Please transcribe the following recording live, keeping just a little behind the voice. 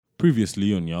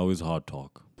Previously on Yahweh's Hard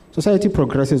Talk. Society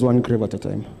progresses one grave at a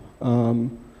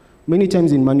time. Many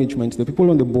times in management, the people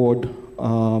on the board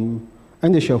and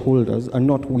the shareholders are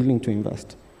not willing to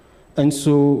invest. And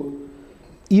so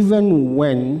even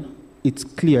when it's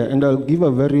clear, and I'll give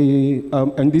a very,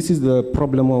 and this is the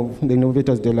problem of the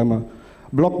innovator's dilemma.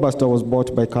 Blockbuster was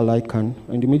bought by Carl Icahn,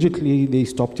 and immediately they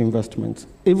stopped investments.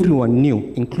 Everyone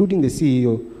knew, including the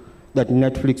CEO, that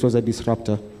Netflix was a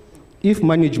disruptor. If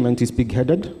management is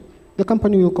pig-headed, the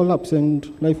company will collapse and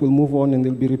life will move on and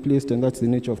they'll be replaced, and that's the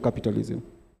nature of capitalism.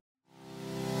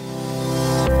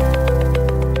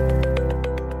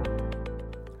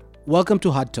 Welcome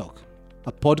to Hard Talk,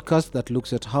 a podcast that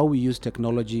looks at how we use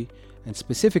technology and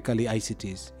specifically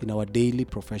ICTs in our daily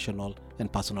professional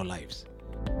and personal lives.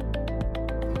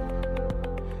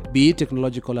 Be it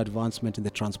technological advancement in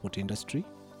the transport industry,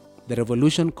 the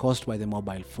revolution caused by the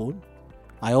mobile phone.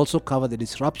 I also cover the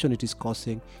disruption it is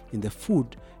causing in the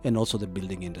food and also the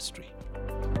building industry.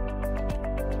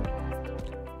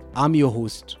 I'm your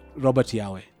host, Robert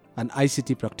Yahweh, an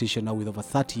ICT practitioner with over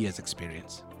 30 years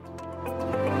experience.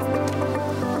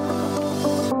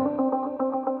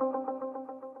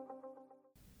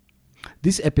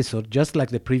 This episode, just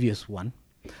like the previous one,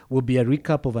 will be a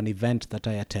recap of an event that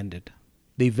I attended.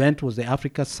 The event was the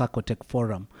Africa SACCO-Tech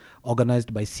Forum,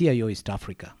 organized by CIO East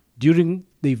Africa. During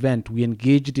the event, we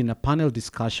engaged in a panel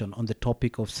discussion on the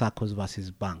topic of SACCOs versus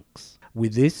banks.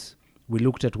 With this, we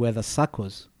looked at whether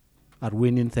SACCOs are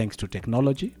winning thanks to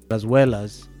technology, as well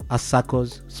as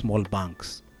SACCOs, small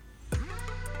banks.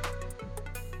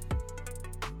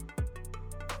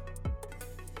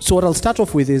 So what I'll start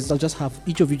off with is I'll just have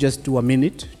each of you just do a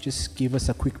minute, just give us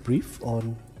a quick brief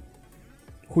on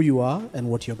who you are and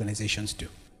what your organizations do.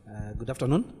 Good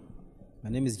afternoon. My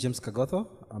name is James Kagotho.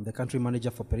 I'm the country manager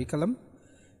for Periculum.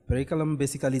 Periculum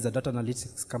basically is a data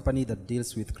analytics company that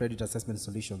deals with credit assessment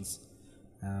solutions.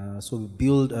 So we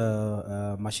build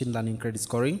machine learning credit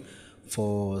scoring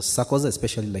for SACCOs,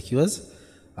 especially like yours,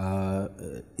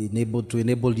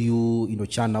 enable you,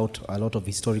 churn out a lot of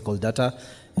historical data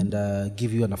and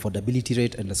give you an affordability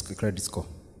rate and a credit score.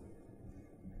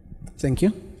 Thank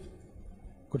you.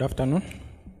 Good afternoon.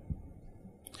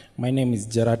 My name is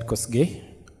Gerard Kosgei.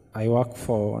 I work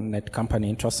for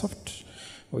Netcompany Intrasoft,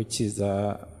 which is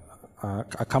a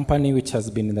company which has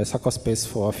been in the SACCO space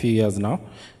for a few years now,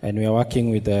 and we are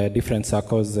working with different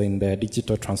SACCOs in the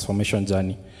digital transformation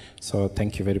journey. So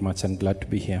thank you very much and glad to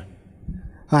be here.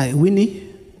 Hi, Winnie.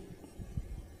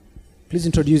 Please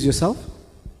introduce yourself.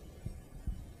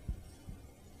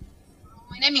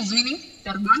 My name is Winnie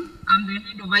Sergon. I'm the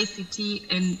head of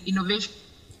ICT and innovation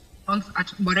at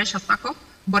Boresha SACCO.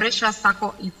 Boresha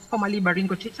SACCO is formerly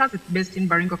Baringo Teachers. It's based in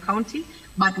Baringo County,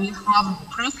 but we have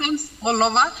presence all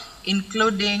over,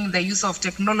 including the use of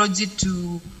technology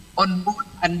to onboard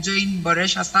and join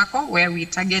Boresha SACCO, where we're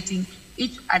targeting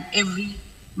each and every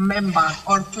member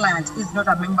or client who is not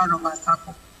a member of our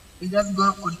SACCO. You just go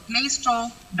on Play Store,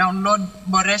 download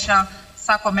Boresha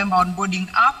SACCO member onboarding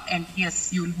app, and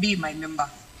yes, you'll be my member.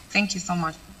 Thank you so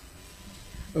much.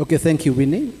 Okay, thank you,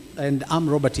 Winnie. And I'm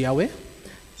Robert Yahweh.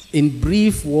 In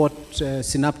brief, what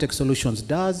Synaptech Solutions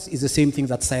does is the same thing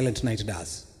that Silent Night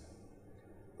does.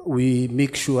 We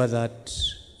make sure that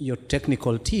your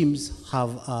technical teams have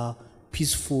a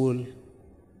peaceful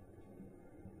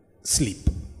sleep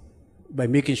by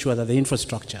making sure that the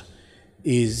infrastructure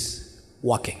is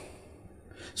working.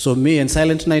 So me and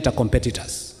Silent Night are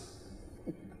competitors.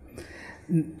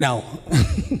 Now,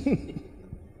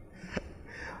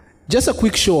 just a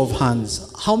quick show of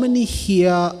hands. How many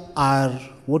here are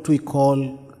what we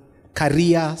call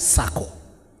career SACCO?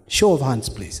 Show of hands,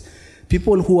 please.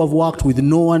 People who have worked with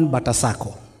no one but a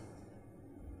SACCO.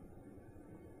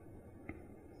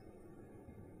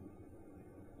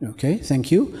 Okay,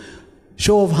 thank you.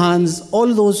 Show of hands,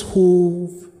 all those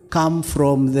who come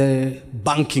from the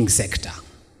banking sector.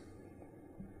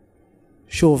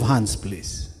 Show of hands,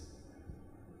 please.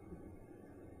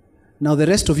 Now the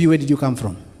rest of you, where did you come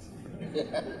from?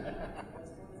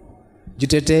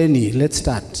 Jiteteni, let's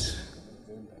start.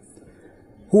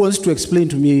 Who wants to explain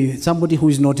to me somebody who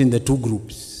is not in the two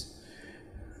groups?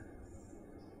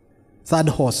 Third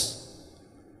horse.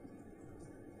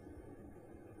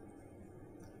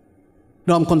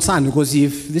 No, I'm concerned because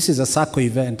if this is a SACCO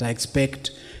event, I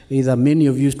expect either many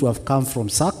of you to have come from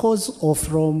SACCOs or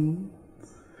from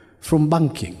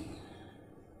banking.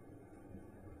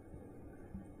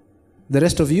 The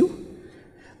rest of you?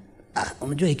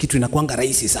 Unajua hii kitu inakuanga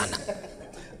rahisi sana.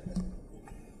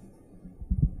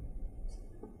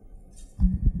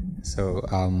 So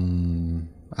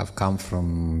I've come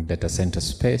from data center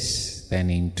space, then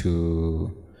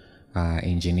into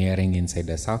engineering inside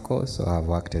a SACCO. So I've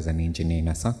worked as an engineer in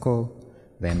a SACCO,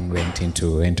 then went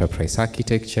into enterprise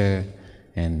architecture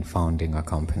and founding a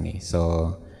company.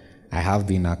 So I have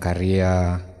been a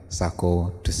career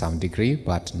SACCO to some degree,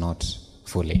 but not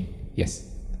fully. Yes.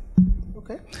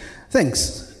 Okay.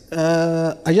 Thanks.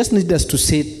 I just need us to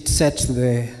set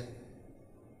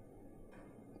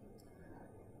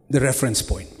the reference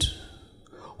point.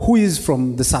 Who is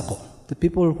from the SACCO? The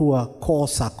people who are core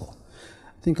SACCO. I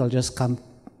think I'll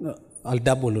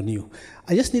double on you.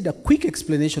 I just need a quick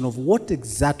explanation of what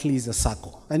exactly is a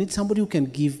SACCO. I need somebody who can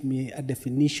give me a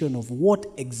definition of what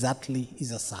exactly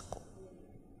is a SACCO.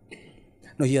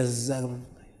 No, he has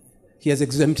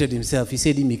exempted himself. He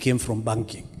said he came from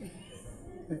banking,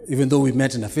 even though we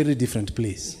met in a very different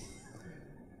place.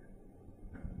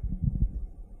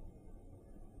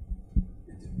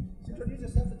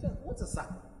 What's a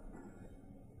SACCO?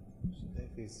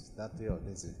 Is that way or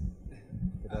this way?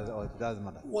 It doesn't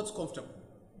matter. What's comfortable?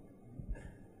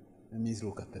 Let me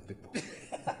look at the people.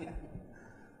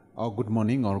 Good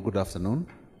morning or good afternoon.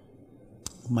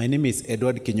 My name is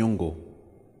Edward Kinyongo.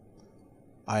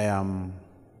 I am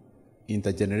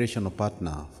intergenerational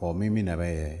partner for Mimi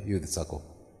Naweye Youth SACCO.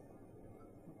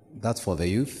 That's for the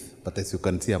youth, but as you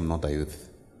can see, I'm not a youth.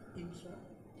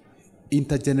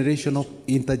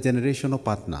 Intergenerational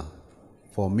partner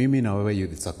for Mimi Naweye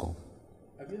Youth SACCO.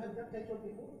 Have you heard that title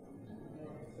before?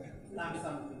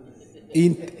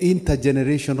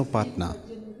 Intergenerational partner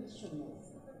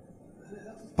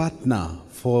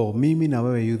for Mimi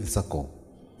Naweye Youth SACCO.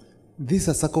 This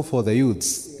is a SACCO for the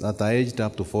youths that are aged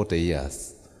up to 40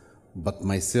 years. But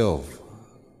myself,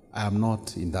 I am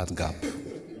not in that gap.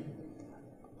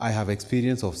 I have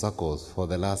experience of SACCOs for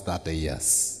the last 30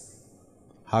 years.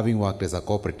 Having worked as a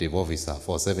cooperative officer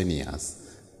for 7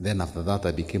 years, then after that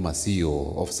I became a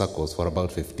CEO of SACCOs for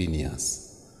about 15 years.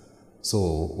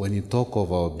 So when you talk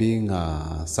of being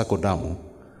a SACCO Damu,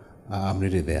 I'm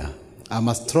really there. I'm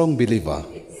a strong believer.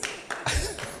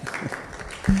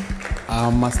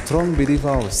 I'm a strong believer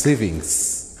of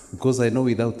savings, because I know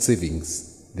without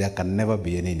savings, there can never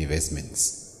be any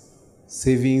investments.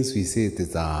 Savings, we say it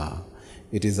is a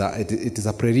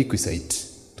prerequisite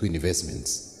to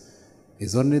investments.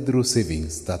 It's only through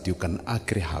savings that you can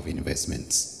actually have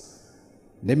investments.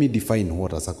 Let me define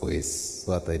what a SACCO is,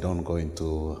 so that I don't go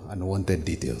into unwanted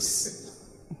details.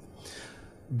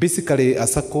 Basically, a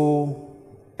SACCO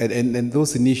and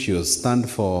those initials stand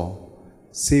for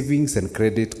Savings and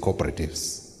Credit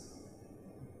Cooperatives.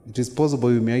 It is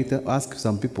possible you may ask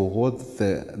some people what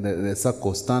the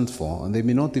SACCO stands for, and they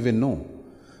may not even know.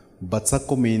 But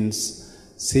SACCO means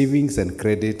Savings and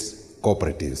Credit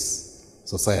Cooperatives,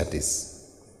 societies.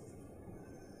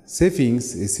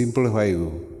 Savings is simply where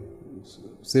you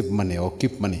save money or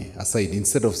keep money aside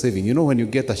instead of saving. You know, when you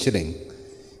get a shilling,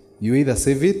 you either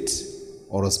save it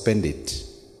or spend it.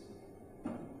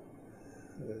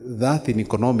 That in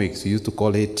economics, we used to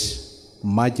call it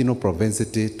marginal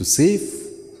propensity to save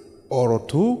or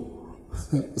to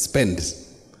spend.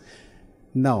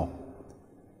 Now,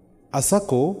 a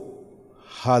SACCO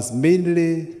has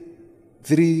mainly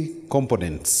 3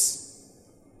 components.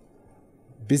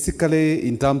 Basically,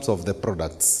 in terms of the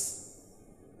products,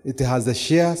 it has the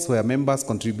shares where members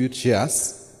contribute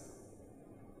shares,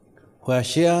 where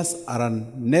shares are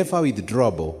never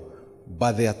withdrawable,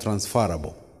 but they are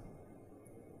transferable.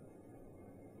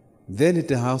 Then it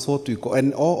has what we call,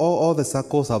 and all the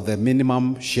SACCOs have the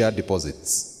minimum share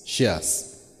deposits,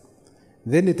 shares.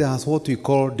 Then it has what we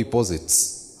call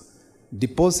deposits.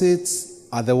 Deposits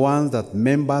are the ones that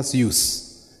members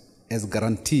use as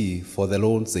guarantee for the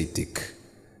loans they take.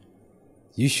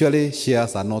 Usually,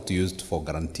 shares are not used for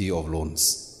guarantee of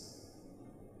loans.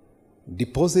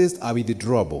 Deposits are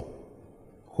withdrawable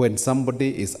when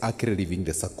somebody is actually leaving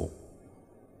the SACCO,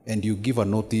 and you give a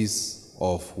notice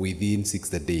of within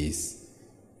 60 days,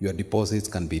 your deposits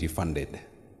can be refunded.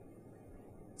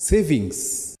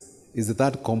 Savings is the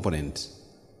third component.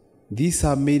 These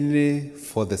are mainly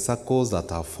for the SACCOs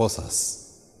that are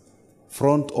FOSAs,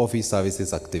 front office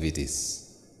services activities.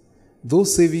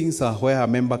 Those savings are where a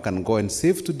member can go and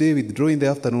save today, withdraw in the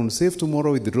afternoon, save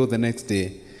tomorrow, withdraw the next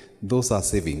day. Those are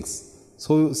savings.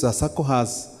 So the SACCO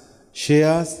has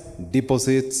shares,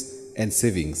 deposits, and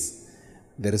savings.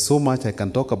 There is so much I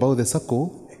can talk about the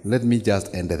SACCO. Let me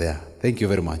just end there. Thank you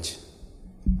very much.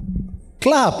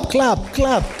 Clap, clap,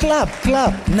 clap, clap,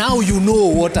 clap. Now you know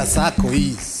what a SACCO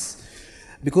is.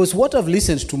 Because what I've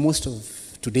listened to most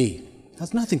of today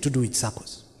has nothing to do with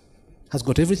SACCOs. Has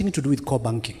got everything to do with core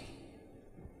banking.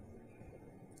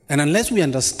 And unless we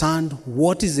understand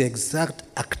what is the exact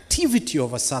activity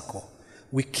of a SACCO,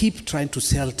 we keep trying to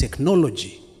sell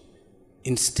technology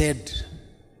instead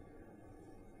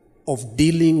of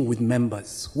dealing with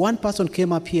members. One person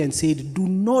came up here and said, do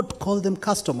not call them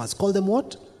customers. Call them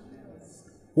what?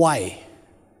 Why?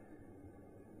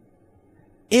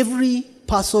 Every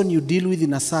person you deal with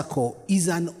in a SACCO is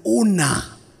an owner.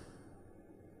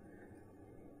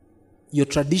 Your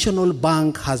traditional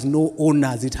bank has no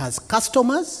owners. It has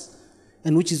customers,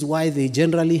 and which is why they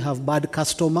generally have bad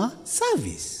customer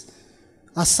service.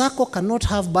 A SACCO cannot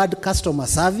have bad customer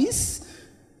service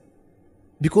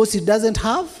because it doesn't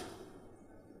have.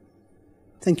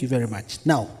 Thank you very much.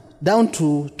 Now, down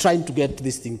to trying to get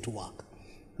this thing to work,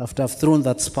 after I've thrown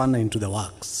that spanner into the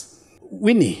works.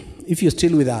 Winnie, if you're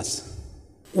still with us,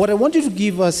 what I want you to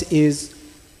give us is,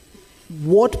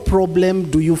 what problem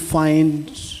do you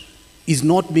find is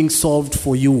not being solved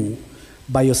for you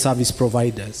by your service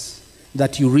providers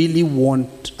that you really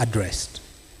want addressed?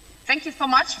 Thank you so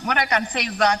much. What I can say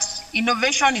is that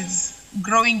innovation is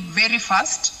growing very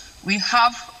fast. We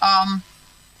have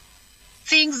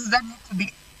things that need to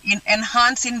be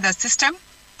enhancing the system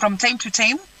from time to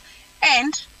time,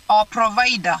 and our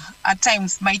provider at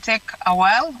times might take a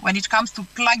while when it comes to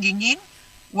plugging in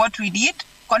what we need,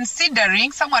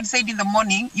 considering someone said in the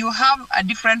morning, you have a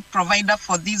different provider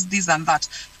for this, and that.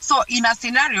 So in a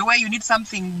scenario where you need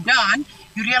something done,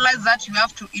 you realize that you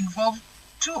have to involve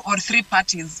 2 or 3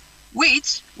 parties,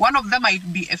 which one of them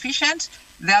might be efficient,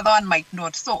 the other one might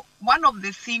not. So one of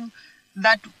the things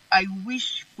that I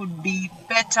wish could be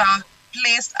better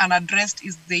placed and addressed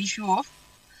is the issue of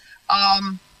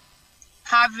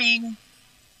having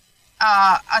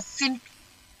a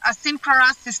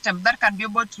synchronous system that can be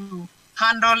able to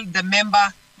handle the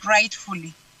member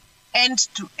rightfully,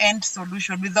 end-to-end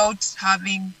solution, without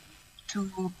having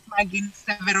to plug in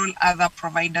several other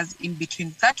providers in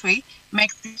between. That way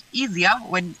makes it easier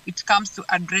when it comes to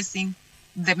addressing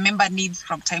the member needs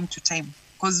from time to time,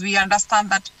 because we understand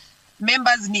that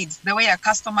members' needs, the way a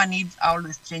customer needs, are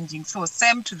always changing. So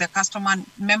same to the customer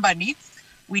member needs,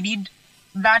 we need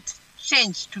that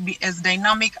change to be as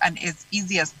dynamic and as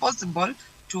easy as possible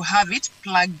to have it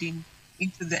plugged in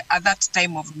into that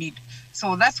time of need.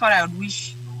 So that's what I would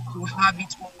wish to have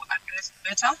it more addressed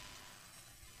better.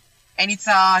 And it's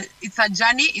a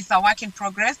journey, it's a work in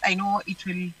progress. I know it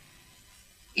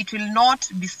will not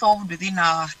be solved within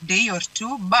a day or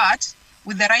two, but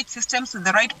with the right systems, with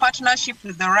the right partnership,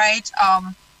 with the right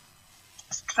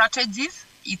strategies,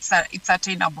 it's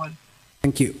attainable.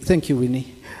 Thank you,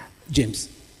 Winnie. James,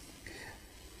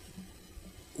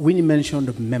 Winnie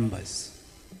mentioned members.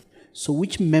 So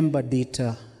which member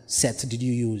data sets did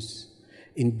you use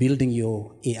in building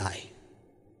your AI?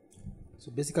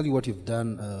 So basically what we've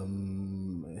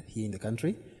done here in the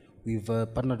country, we've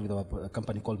partnered with a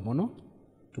company called Mono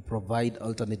to provide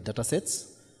alternate data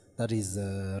sets. That is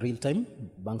real-time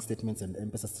bank statements and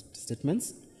M-Pesa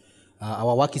statements.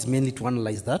 Our work is mainly to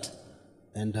analyze that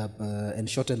and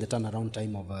shorten the turnaround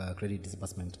time of credit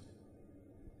disbursement.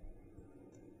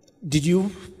 Did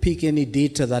you pick any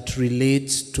data that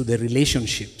relates to the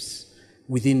relationships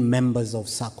within members of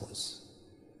SACCOs?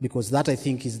 Because that, I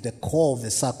think, is the core of the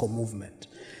SACCO movement,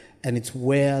 and it's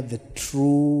where the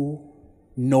true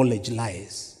knowledge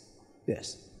lies.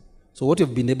 Yes. So what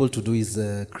we've been able to do is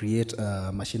create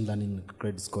a machine learning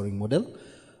credit scoring model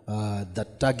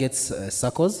that targets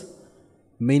SACCOs,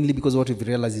 mainly because what we've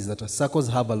realized is that SACCOs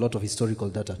have a lot of historical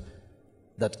data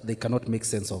that they cannot make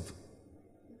sense of.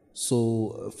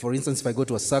 So, for instance, if I go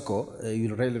to a SACCO,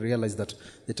 you'll really realize that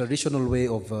the traditional way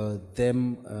of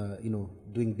them,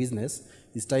 doing business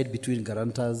is tied between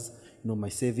guarantors, my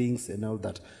savings and all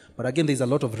that. But again, there's a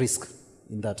lot of risk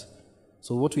in that.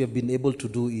 So what we have been able to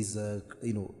do is,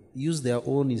 use their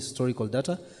own historical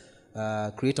data,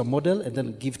 create a model, and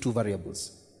then give 2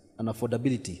 variables: an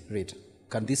affordability rate.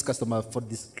 Can this customer afford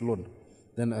this loan?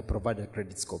 Then I provide a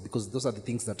credit score, because those are the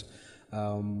things that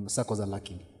SACCOs are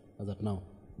lacking as of now.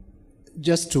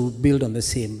 Just to build on the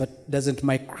same, but doesn't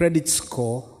my credit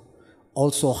score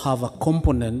also have a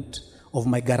component of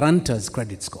my guarantor's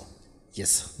credit score?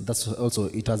 Yes,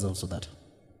 it has also that.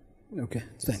 Okay,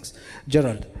 thanks.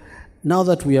 Gerald, now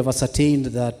that we have ascertained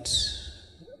that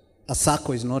a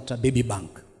SACCO is not a baby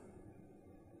bank,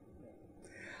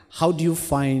 how do you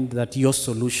find that your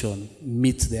solution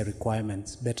meets their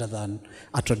requirements better than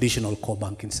a traditional core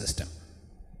banking system?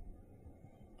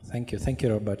 Thank you,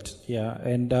 Robert. Yeah,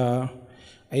 and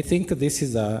I think this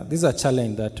is a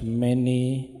challenge that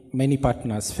many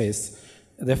partners face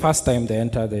the first time they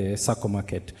enter the SACCO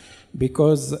market,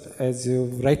 because, as you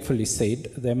rightfully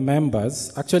said, the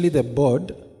members, actually the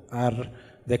board, are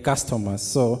the customers.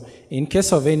 So, in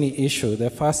case of any issue, the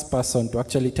first person to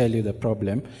actually tell you the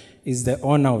problem is the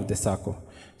owner of the SACCO.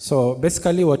 So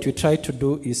basically what we try to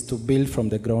do is to build from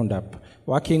the ground up,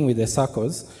 working with the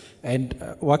SACCOs and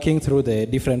working through the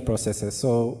different processes.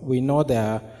 So we know there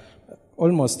are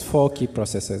almost 4 key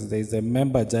processes. There is the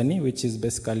member journey, which is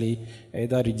basically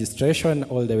either registration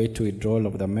all the way to withdrawal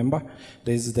of the member.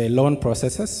 There is the loan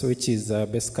processes, which is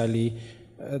basically,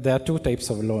 there are 2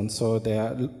 types of loans. So there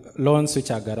are loans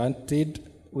which are guaranteed,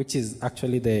 which is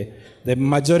actually the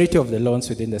majority of the loans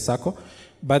within the SACCO.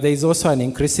 But there is also an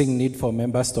increasing need for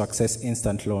members to access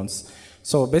instant loans.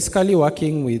 So basically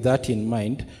working with that in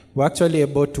mind, we're actually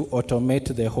able to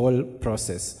automate the whole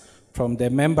process from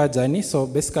the member journey. So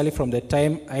basically from the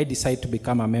time I decide to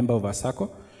become a member of a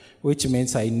SACCO, which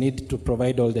means I need to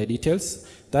provide all the details,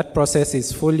 that process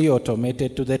is fully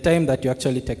automated to the time that you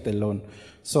actually take the loan.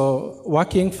 So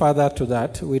working further to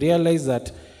that, we realized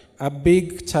that a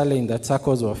big challenge that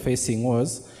SACCOs were facing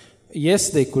was, yes,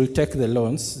 they could take the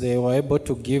loans, they were able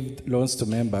to give loans to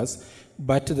members,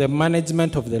 but the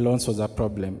management of the loans was a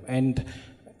problem. And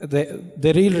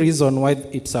the real reason why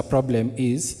it's a problem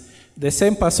is the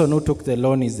same person who took the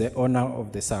loan is the owner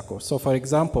of the SACCO. So for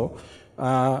example,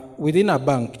 within a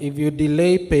bank, if you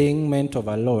delay payment of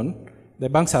a loan, the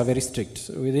banks are very strict.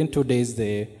 Within 2 days,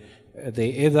 they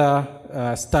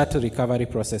either start recovery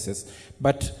processes.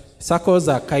 But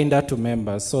SACCOs are kinder to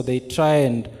members, so they try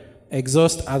and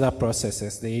exhaust other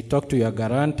processes. They talk to your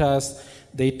guarantors,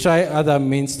 they try other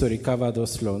means to recover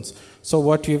those loans. So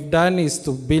what we've done is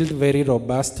to build very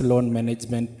robust loan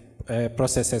management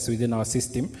processes within our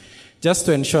system, just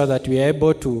to ensure that we are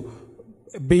able to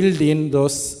build in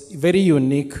those very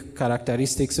unique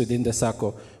characteristics within the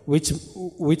SACCO,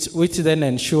 which then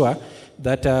ensure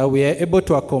that we are able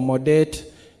to accommodate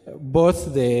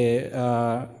both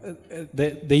the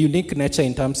unique nature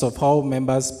in terms of how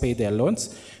members pay their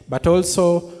loans, but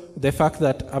also the fact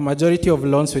that a majority of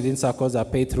loans within SACCOs are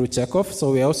paid through checkoff.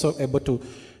 So we are also able to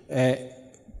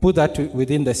put that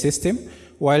within the system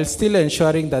while still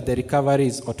ensuring that the recovery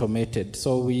is automated.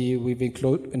 So we've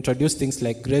introduced things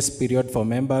like grace period for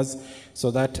members, so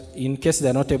that in case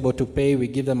they're not able to pay, we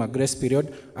give them a grace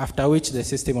period, after which the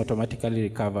system automatically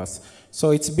recovers.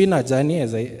 So it's been a journey,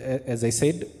 as I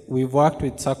said. We've worked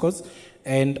with SACCOs,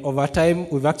 and over time,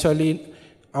 we've actually,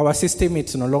 our system,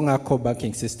 it's no longer a core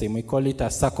banking system. We call it a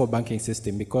SACCO banking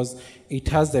system because it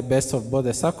has the best of both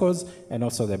the SACCOs and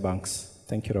also the banks.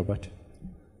 Thank you, Robert.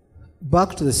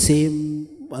 Back to the same,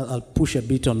 I'll push a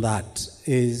bit on that,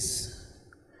 is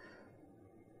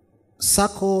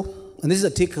SACCO, and this is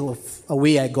a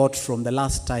takeaway I got from the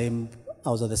last time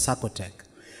I was at the SACCO Tech,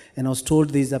 and I was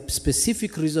told there's a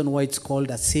specific reason why it's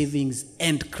called a savings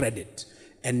and credit,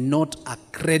 and not a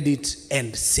credit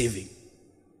and saving.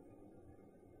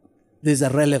 There's a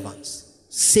relevance.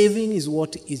 Saving is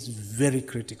what is very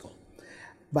critical.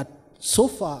 But so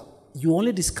far, you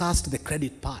only discussed the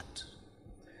credit part.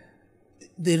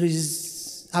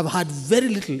 I've had very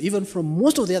little, even from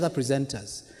most of the other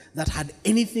presenters, that had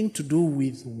anything to do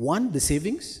with, 1, the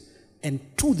savings, and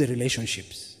 2, the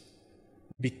relationships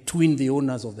between the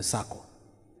owners of the SACCO.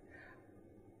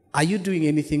 Are you doing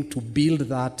anything to build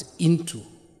that into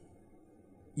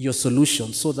your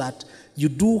solution so that you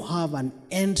do have an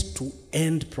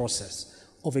end-to-end process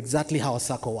of exactly how a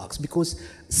SACCO works? Because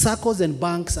SACCOs and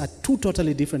banks are 2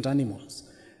 totally different animals.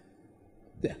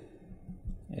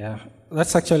 Yeah,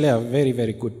 that's actually a very,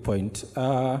 very good point.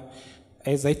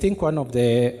 As I think one of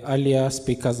the earlier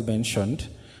speakers mentioned,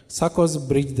 SACCOs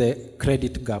bridge the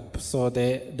credit gap. So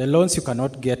the loans you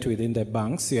cannot get within the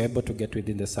banks, you're able to get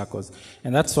within the SACCOs.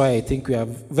 And that's why I think we are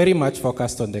very much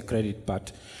focused on the credit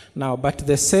part. Now, but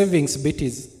the savings bit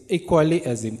is equally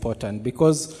as important,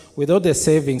 because without the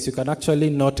savings, you can actually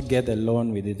not get the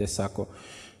loan within the SACCO.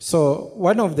 So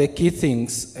one of the key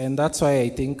things, and that's why I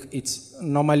think it's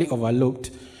normally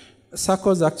overlooked,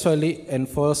 SACCOs actually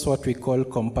enforce what we call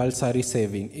compulsory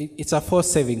saving. It's a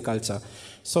forced saving culture.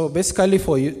 So basically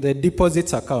for you, the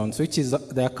deposits accounts, which is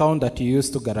the account that you use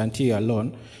to guarantee your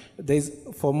loan,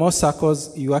 for most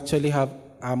SACCOs, you actually have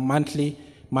a monthly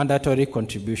mandatory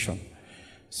contribution.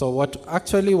 So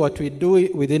what we do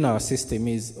within our system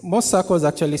is, most SACCOs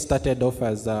actually started off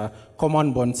as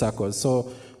common bond SACCOs.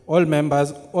 So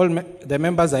the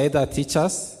members are either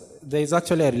teachers. There is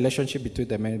actually a relationship between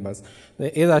the members.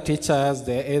 They're either teachers,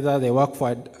 they work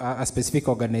for a specific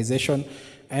organization,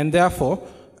 and therefore,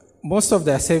 most of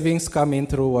their savings come in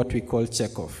through what we call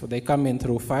checkoff. They come in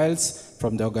through files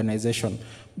from the organization.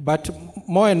 But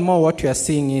more and more what we are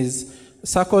seeing is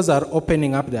SACCOs are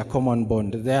opening up their common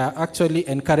bond. They are actually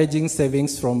encouraging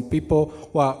savings from people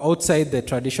who are outside the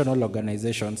traditional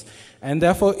organizations. And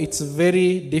therefore, it's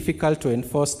very difficult to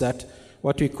enforce that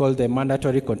what we call the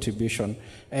mandatory contribution.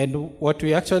 And what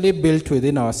we actually built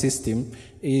within our system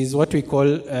is what we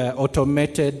call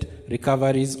automated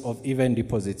recoveries of even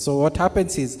deposits. So what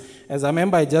happens is, as a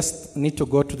member, I just need to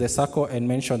go to the SACCO and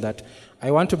mention that I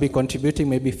want to be contributing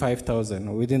maybe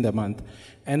 5,000 within the month.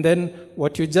 And then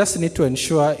what you just need to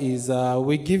ensure is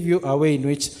we give you a way in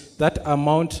which that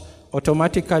amount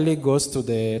automatically goes to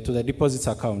the deposits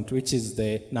account, which is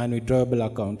the non-withdrawable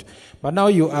account. But now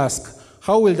you ask,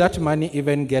 how will that money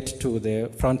even get to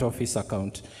the front office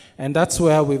account? And that's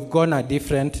where we've gone a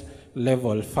different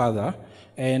level further.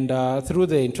 And through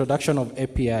the introduction of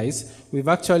APIs, we've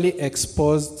actually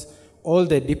exposed all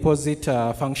the deposit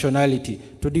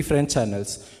functionality to different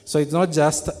channels. So it's not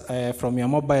just from your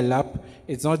mobile app,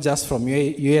 it's not just from your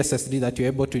USSD that you're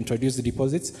able to introduce the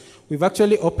deposits. We've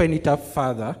actually opened it up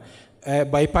further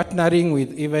by partnering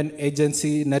with even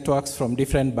agency networks from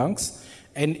different banks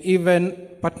and even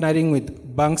partnering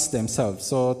with banks themselves.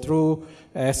 So through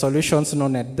solutions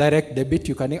known as direct debit,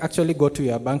 you can actually go to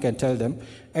your bank and tell them,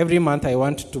 every month I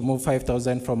want to move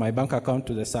 5,000 from my bank account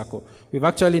to the SACCO. We've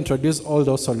actually introduced all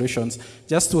those solutions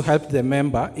just to help the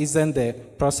member ease the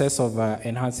process of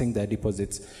enhancing their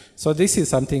deposits. So this is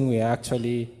something we are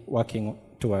actually working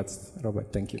towards.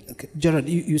 Robert, thank you. Okay. Gerard,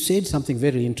 you said something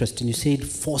very interesting. You said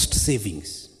forced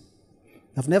savings.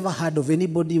 I've never heard of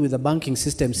anybody with a banking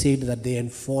system saying that they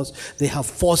have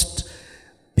forced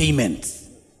payments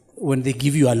when they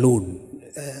give you a loan.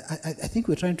 I think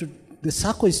the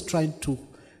SACCO is trying to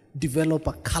develop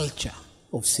a culture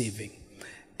of saving.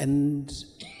 And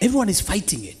everyone is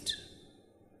fighting it.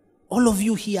 All of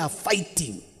you here are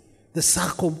fighting the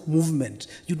SACCO movement.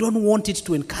 You don't want it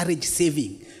to encourage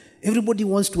saving. Everybody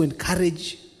wants to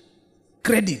encourage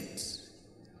credit.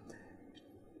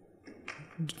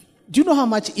 Do you know how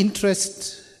much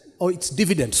interest, or it's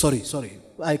dividend, sorry,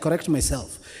 I correct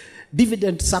myself.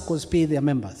 Dividend SACCOs pay their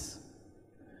members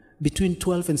between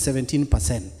 12 and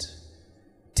 17%.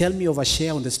 Tell me of a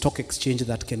share on the stock exchange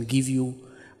that can give you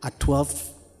a 12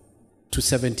 to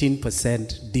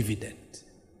 17% dividend.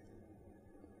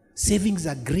 Savings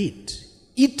are great.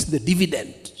 Eat the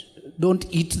dividend. Don't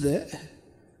eat the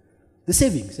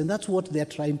savings. And that's what they're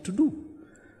trying to do.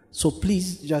 So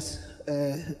please just,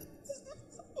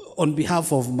 on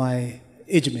behalf of my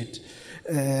age mate,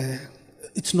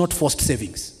 it's not forced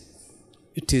savings.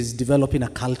 It is developing a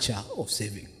culture of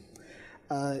saving.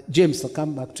 James,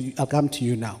 I'll come to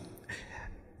you now.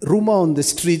 Rumor on the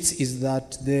streets is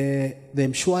that the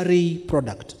Mshwari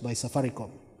product by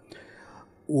Safaricom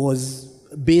was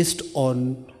based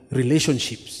on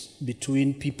relationships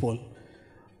between people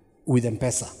with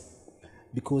M-Pesa.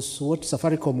 Because what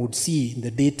Safaricom would see in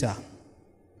the data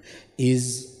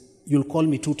is, you'll call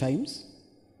me 2 times,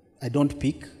 I don't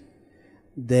pick.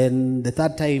 Then the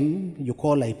 3rd time you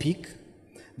call, I pick.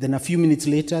 Then a few minutes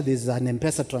later, there's an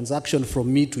M-Pesa transaction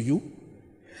from me to you.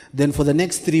 Then for the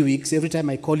next 3 weeks, every time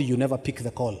I call you, you never pick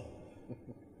the call.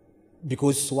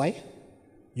 Because why?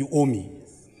 You owe me.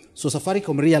 So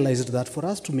Safaricom realized that for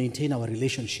us to maintain our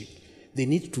relationship, they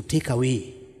need to take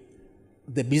away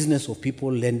the business of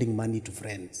people lending money to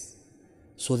friends.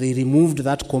 So they removed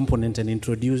that component and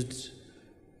introduced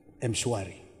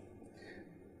Mshwari.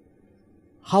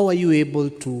 How are you able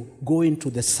to go into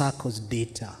the SACCO's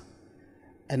data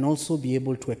and also be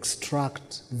able to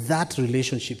extract that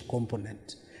relationship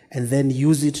component and then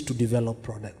use it to develop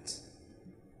products?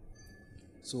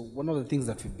 So one of the things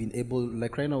that we've been able,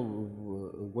 like right now,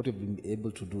 what we've been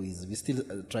able to do is we're still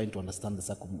trying to understand the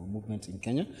SACCO movement in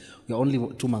Kenya. We're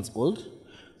only 2 months old.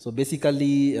 So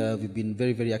basically, we've been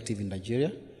very, very active in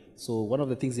Nigeria. So one of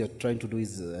the things we are trying to do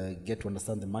is get to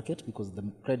understand the market, because the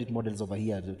credit models over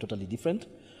here are totally different.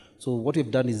 So what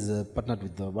we've done is partnered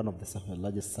with one of the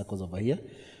largest SACCOs over here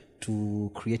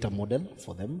to create a model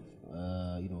for them,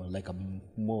 like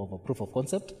more of a proof of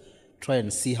concept, try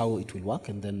and see how it will work,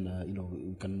 and then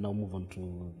we can now move on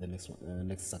to the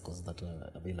next SACCOs that are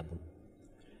available.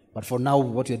 But for now,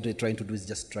 what we're trying to do is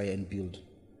just try and build.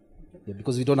 Yeah,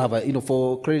 because we don't have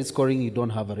for credit scoring, you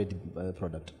don't have a ready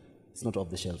product. It's not off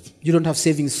the shelf. You don't have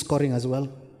savings scoring as well?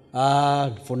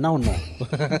 For now, no.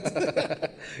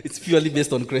 It's purely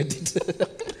based on credit.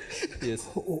 Yes.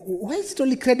 Why is it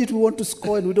only credit we want to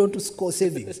score and we don't want to score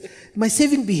savings? My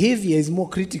saving behavior is more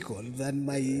critical than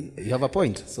my... You have a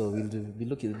point. So we'll be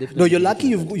looking. Definitely. No, you're lucky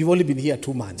you've only been here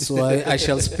 2 months. So I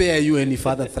shall spare you any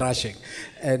further thrashing.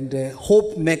 And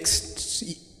hope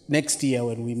next year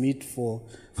when we meet for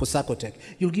SACCOTech,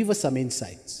 you'll give us some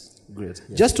insights. Great.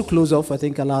 Yeah. Just to close off, I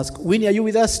think I'll ask, Winnie, are you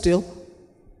with us still?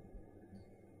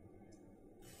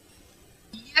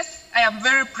 Yes, I am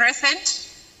very present.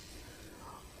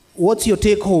 What's your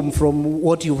take home from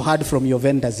what you've heard from your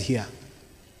vendors here?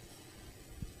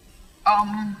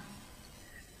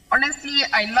 Honestly,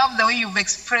 I love the way you've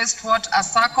expressed what a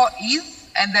SACCO is,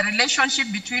 and the relationship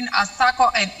between a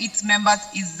SACCO and its members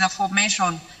is the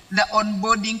formation, the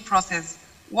onboarding process.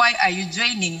 Why are you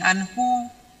joining and who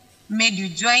made you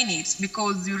join it?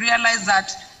 Because you realize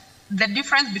that the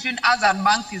difference between us and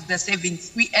banks is the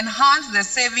savings. We enhance the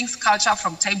savings culture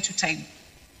from time to time.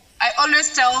 I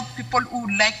always tell people who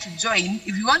would like to join,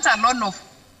 if you want a loan of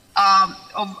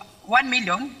 1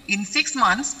 million in 6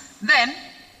 months, then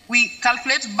we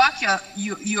calculate back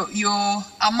your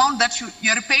amount that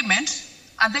your repayment,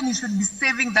 and then you should be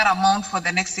saving that amount for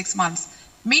the next 6 months.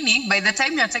 Meaning, by the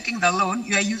time you're taking the loan,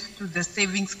 you are used to the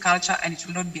savings culture and it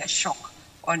will not be a shock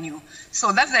on you.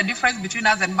 So that's the difference between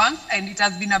us and banks, and it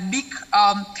has been a big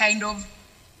kind of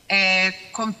a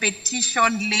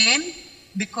competition lane,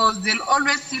 because they'll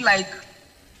always see like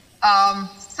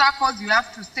SACCOs, you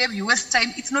have to save, you waste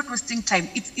time. It's not wasting time.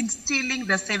 It's instilling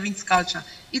the savings culture.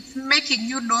 It's making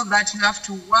you know that you have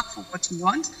to work for what you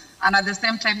want, and at the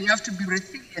same time, you have to be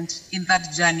resilient in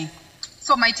that journey.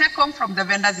 So my take home from the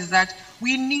vendors is that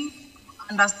we need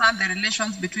to understand the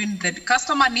relations between the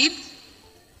customer needs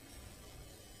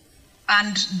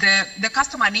and the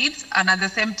customer needs, and at the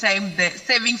same time, the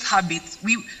savings habits.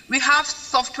 We have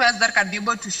softwares that can be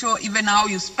able to show even how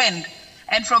you spend.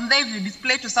 And from there, if you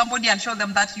display to somebody and show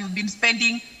them that you've been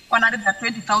spending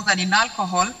 120,000 in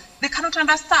alcohol, they cannot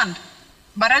understand.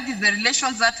 But that is the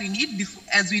relations that we need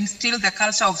as we instill the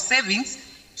culture of savings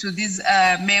to these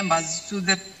members, to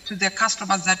the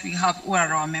customers that we have who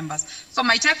are our members. So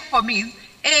my take for me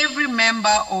is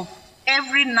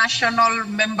every national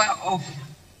member of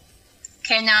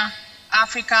Kenya,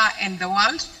 Africa, and the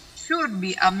world should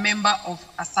be a member of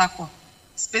a SACCO,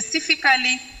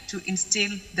 specifically to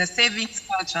instill the savings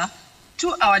culture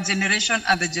to our generation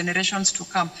and the generations to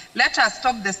come. Let us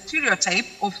stop the stereotype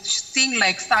of seeing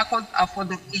like SACCOs are for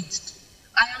the aged.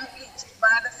 I am aged, but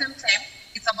at the same time,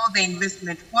 it's about the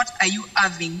investment. What are you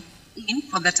having in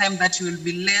for the time that you will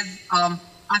be less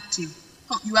active?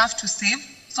 So you have to save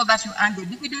so that you earn the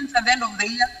dividends at the end of the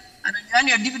year. And when you earn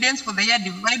your dividends for the year,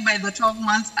 divide by the 12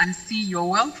 months and see your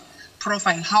wealth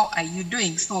profile. How are you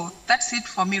doing? So that's it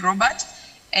for me, Robert.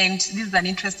 And this is an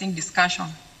interesting discussion.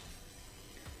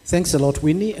 Thanks a lot,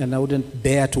 Winnie, and I wouldn't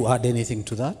dare to add anything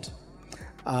to that.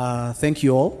 Thank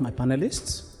you all, my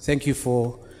panelists. Thank you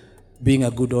for being a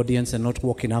good audience and not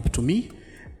walking up to me.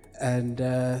 And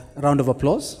a round of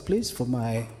applause, please, for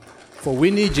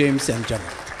Winnie, James, and Jared.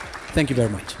 Thank you very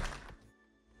much.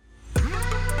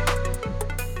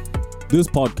 This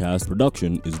podcast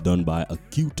production is done by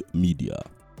Acute Media.